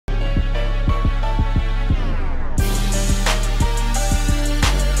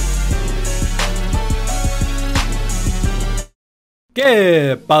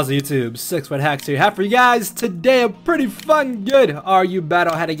Okay, pause YouTube. 6fthax here. Have for you guys today a pretty fun, good RU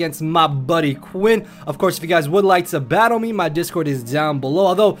battle I had against my buddy Quinn. Of course, if you guys would like to battle me, my Discord is down below.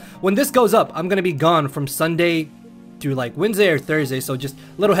 Although when this goes up, I'm gonna be gone from Sunday to like Wednesday or Thursday, so just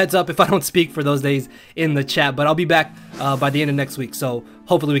little heads up if I don't speak for those days in the chat, but I'll be back by the end of next week, so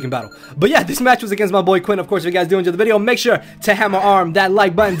hopefully we can battle. But yeah, this match was against my boy Quinn. Of course, if you guys do enjoy the video, make sure to hammer arm that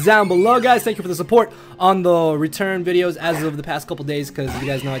like button down below, guys. Thank you for the support on the return videos as of the past couple days, because you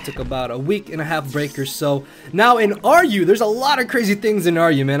guys know I took about a week and a half break or so. Now in RU, there's a lot of crazy things in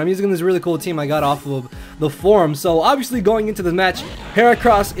RU, man. I'm using this really cool team I got off of the forum, so obviously going into the match,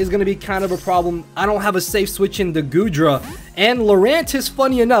 Heracross is going to be kind of a problem. I don't have a safe switch into Gudra, and Larantis,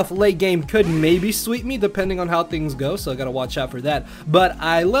 funny enough, late game could maybe sweep me depending on how things go, so I gotta watch out for that. But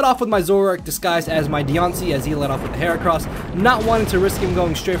I let off with my Zoroark disguised as my Deontay as he let off with the Heracross. Not wanting to risk him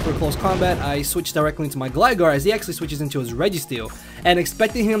going straight for a close combat, I switched directly into my Gligar as he actually switches into his Registeel, and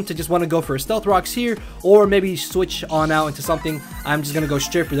expecting him to just want to go for Stealth Rocks here, or maybe switch on out into something, I'm just gonna go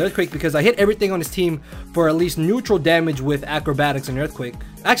straight for the Earthquake because I hit everything on his team for at least neutral damage with Acrobatics and Earthquake.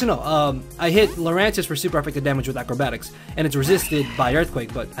 Actually no, I hit Larantis for super effective damage with Acrobatics, and it's resisted by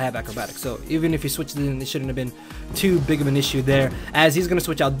Earthquake, but I have Acrobatics, so even if he switched it in, it shouldn't have been too big of an issue there, as he's going to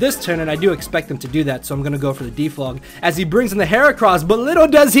switch out this turn, and I do expect him to do that, so I'm going to go for the Defog, as he brings in the Heracross, but little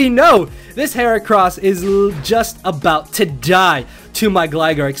does he know, this Heracross is just about to die to my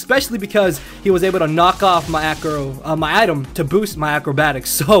Gligar, especially because he was able to knock off my my item to boost my Acrobatics,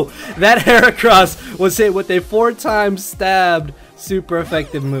 so that Heracross was hit with a 4-time stabbed super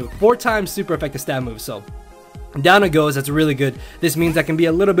effective move. 4 times super effective stab move, so down it goes. That's really good. This means I can be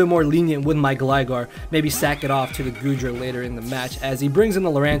a little bit more lenient with my Gligar, maybe sack it off to the Gudra later in the match, as he brings in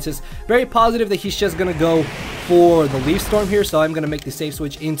the Larantis. Very positive that he's just gonna go for the Leaf Storm here, so I'm gonna make the safe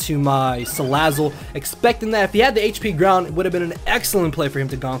switch into my Salazzle, expecting that if he had the HP ground, it would have been an excellent play for him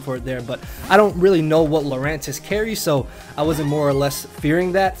to go for it there, but I don't really know what Larantis carries, so I wasn't more or less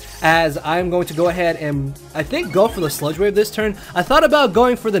fearing that, as I'm going to go ahead and I think go for the Sludge Wave this turn. I thought about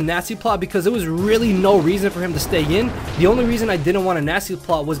going for the Nasty Plot because there was really no reason for him to stay in. The only reason I didn't want a Nasty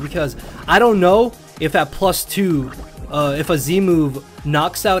Plot was because I don't know if at +2, if a Z move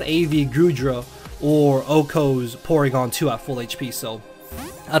knocks out AV Gudra or Oko's Porygon 2 at full HP, so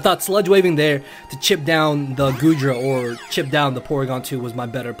I thought Sludge Waving there to chip down the Gudra or chip down the Porygon 2 was my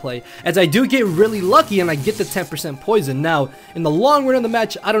better play, as I do get really lucky and I get the 10% poison. Now, in the long run of the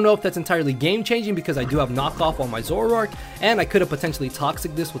match, I don't know if that's entirely game changing because I do have knockoff on my Zoroark, and I could have potentially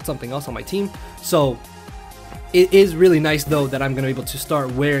Toxic this with something else on my team, so it is really nice though that I'm going to be able to start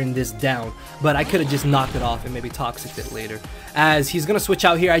wearing this down, but I could have just knocked it off and maybe Toxic it later. As he's going to switch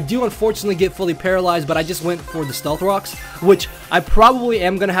out here, I do unfortunately get fully paralyzed, but I just went for the Stealth Rocks, which I probably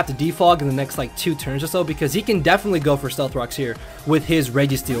am going to have to defog in the next like 2 turns or so, because he can definitely go for Stealth Rocks here with his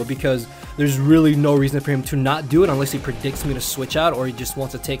Registeel, because there's really no reason for him to not do it unless he predicts me to switch out or he just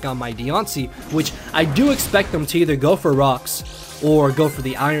wants to take on my Deontay, which I do expect him to either go for Rocks or go for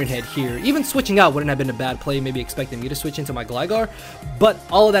the Iron Head here. Even switching out wouldn't have been a bad play, maybe expecting me to switch into my Gligar, but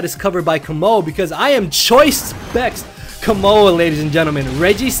all of that is covered by Kamo because I am choice specs Kamo, ladies and gentlemen.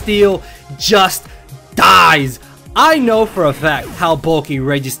 Registeel just dies. I know for a fact how bulky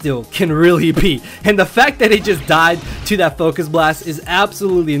Registeel can really be, and the fact that it just died to that Focus Blast is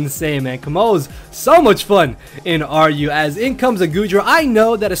absolutely insane, man. Kamo's so much fun in RU, as in comes a Gudra. I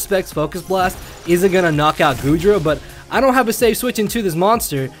know that a Specs Focus Blast isn't gonna knock out Gudra, but I don't have a safe switch into this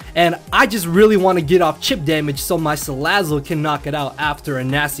monster, and I just really want to get off chip damage so my Salazzle can knock it out after a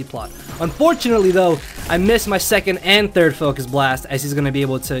Nasty Plot. Unfortunately though, I missed my 2nd and 3rd Focus Blast, as he's going to be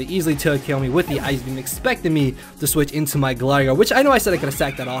able to easily kill me with the Ice Beam, expecting me to switch into my Gligar, which I know I said I could have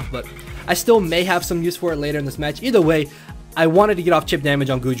sacked that off, but I still may have some use for it later in this match. Either way, I wanted to get off chip damage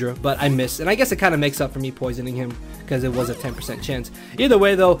on Gudra, but I missed, and I guess it kind of makes up for me poisoning him because it was a 10% chance. Either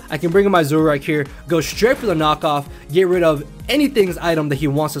way though, I can bring in my Zoroark here, go straight for the knockoff, get rid of anything's item that he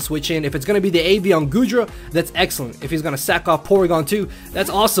wants to switch in. If it's going to be the AV on Gudra, that's excellent. If he's going to sack off Porygon 2, that's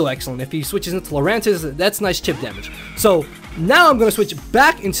also excellent. If he switches into Larantis, that's nice chip damage. So now I'm going to switch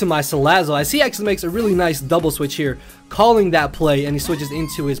back into my Salazzle, as he actually makes a really nice double switch here, calling that play, and he switches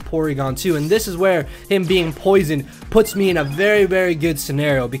into his Porygon 2, and this is where him being poisoned puts me in a very, very good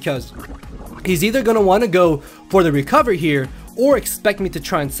scenario, because he's either going to want to go for the recover here or expect me to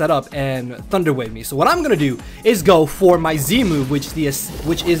try and set up and Thunder Wave me. So what I'm going to do is go for my Z move, which is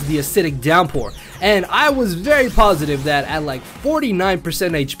the Acidic Downpour, and I was very positive that at like 49%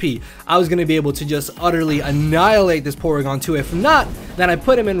 HP, I was going to be able to just utterly annihilate this Porygon 2. If not, then I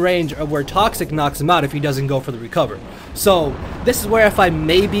put him in range of where Toxic knocks him out if he doesn't go for the recover. So this is where if I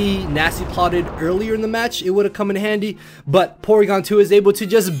maybe nasty plotted earlier in the match, it would have come in handy, but Porygon 2 is able to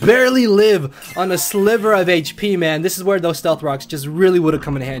just barely live on a sliver of HP, man. This is where those Stealth Rocks just really would have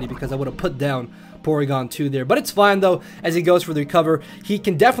come in handy, because I would have put down Porygon 2 there. But it's fine though, as he goes for the recover. He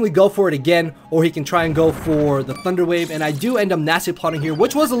can definitely go for it again, or he can try and go for the Thunder Wave, and I do end up nasty plotting here,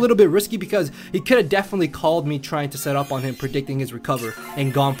 which was a little bit risky because he could have definitely called me trying to set up on him, predicting his recover,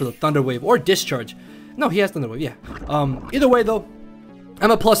 and gone for the Thunder Wave or Discharge. No, he has Thunder Wave, yeah. Either way though,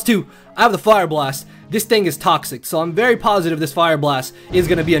 I'm a +2. I have the Fire Blast. This thing is toxic, so I'm very positive this Fire Blast is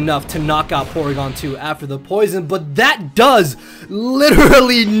going to be enough to knock out Porygon 2 after the poison, but that does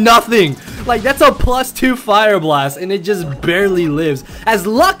literally nothing. Like, that's a +2 Fire Blast, and it just barely lives. As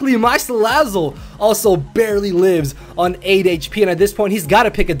luckily, my Salazzle also barely lives on 8 HP, and at this point, he's got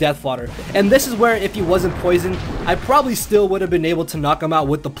to pick a Death Fodder. And this is where, if he wasn't poisoned, I probably still would have been able to knock him out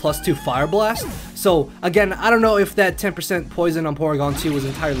with the +2 Fire Blast. So, again, I don't know if that 10% poison on Porygon 2 was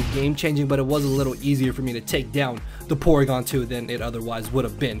entirely game-changing, but it was a little easier for me to take down the Porygon 2 than it otherwise would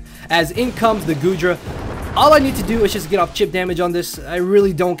have been. As in comes the Goodra. All I need to do is just get off chip damage on this. I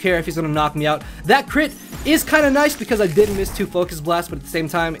really don't care if he's going to knock me out. That crit is kind of nice because I did miss 2 Focus Blasts, but at the same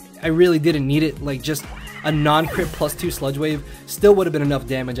time, I really didn't need it. Like, just a non-crit +2 Sludge Wave still would have been enough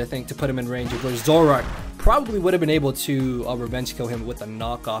damage, I think, to put him in range of where Zoroark probably would have been able to revenge kill him with a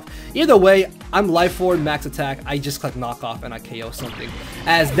knockoff. Either way, I'm life forward, max attack. I just click knockoff and I KO something.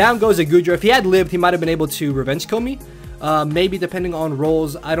 As down goes a Goodra. If he had lived, he might have been able to revenge kill me. Maybe depending on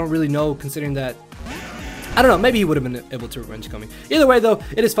rolls. I don't really know, considering that, I don't know, maybe he would have been able to revenge kill me. Either way though,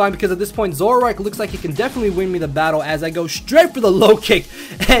 it is fine because at this point Zoroark looks like he can definitely win me the battle as I go straight for the low kick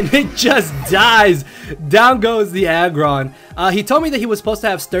and it just dies. Down goes the Aggron. He told me that he was supposed to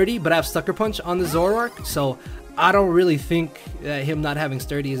have Sturdy, but I have Sucker Punch on the Zoroark, so I don't really think that him not having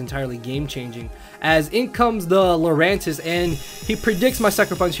Sturdy is entirely game changing. As in comes the Lurantis, and he predicts my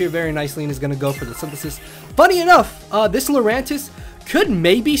Sucker Punch here very nicely and is going to go for the Synthesis. Funny enough, this Lurantis could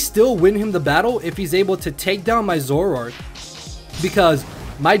maybe still win him the battle if he's able to take down my Zoroark, because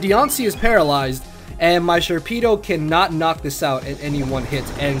my Deontay is paralyzed and my Sharpedo cannot knock this out at any one hit,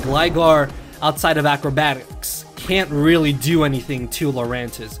 and Gligar outside of acrobatics can't really do anything to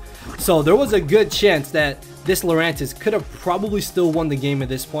Lurantis. So there was a good chance that this Lurantis could have probably still won the game at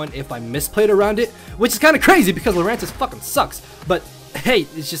this point if I misplayed around it, which is kind of crazy because Lurantis fucking sucks, but hey,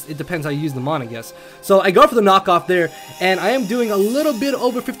 it depends how you use them on, I guess. So I go for the knockoff there, and I am doing a little bit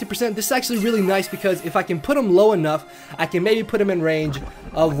over 50%. This is actually really nice because if I can put him low enough, I can maybe put him in range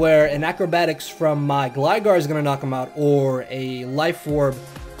of where an acrobatics from my Gligar is going to knock him out, or a Life Orb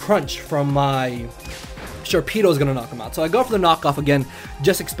crunch from my Sharpedo is going to knock him out. So I go for the knockoff again,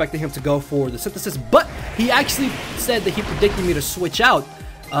 just expecting him to go for the Synthesis, but he actually said that he predicted me to switch out,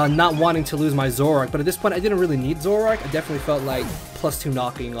 not wanting to lose my Zoroark. But at this point, I didn't really need Zoroark. I definitely felt like +2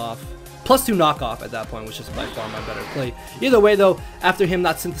 knockoff at that point, which is by far my better play. Either way though, after him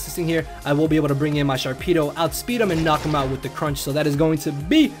not synthesizing here, I will be able to bring in my Sharpedo, outspeed him, and knock him out with the crunch. So that is going to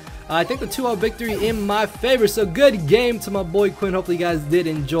be, I think, the 2-0 victory in my favor. So good game to my boy Quinn. Hopefully you guys did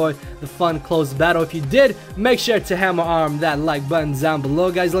enjoy the fun close battle. If you did, make sure to hammer arm that like button down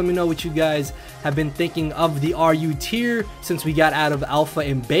below, guys. Let me know what you guys have been thinking of the RU tier since we got out of alpha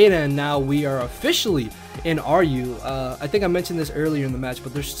and beta, and now we are officially in RU. I think I mentioned this earlier in the match,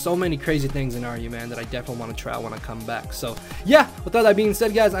 but there's so many crazy things in RU, man, that I definitely want to try when I come back. So yeah, with all that being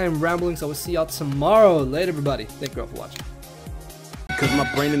said, guys, I am rambling, so we'll see y'all tomorrow. Later, everybody. Thank you all for watching. Cause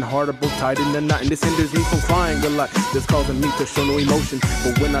my brain and heart are both tied in a knot, and this hinders me from crying a lot. This causing me to show no emotion,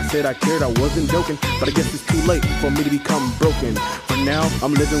 but when I said I cared, I wasn't joking. But I guess it's too late for me to become broken. For now,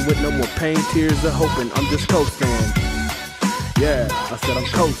 I'm living with no more pain, tears, or hoping. I'm just coasting. Yeah, I said I'm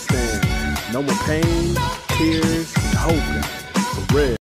coasting. No more pain, tears, and hoping. For real.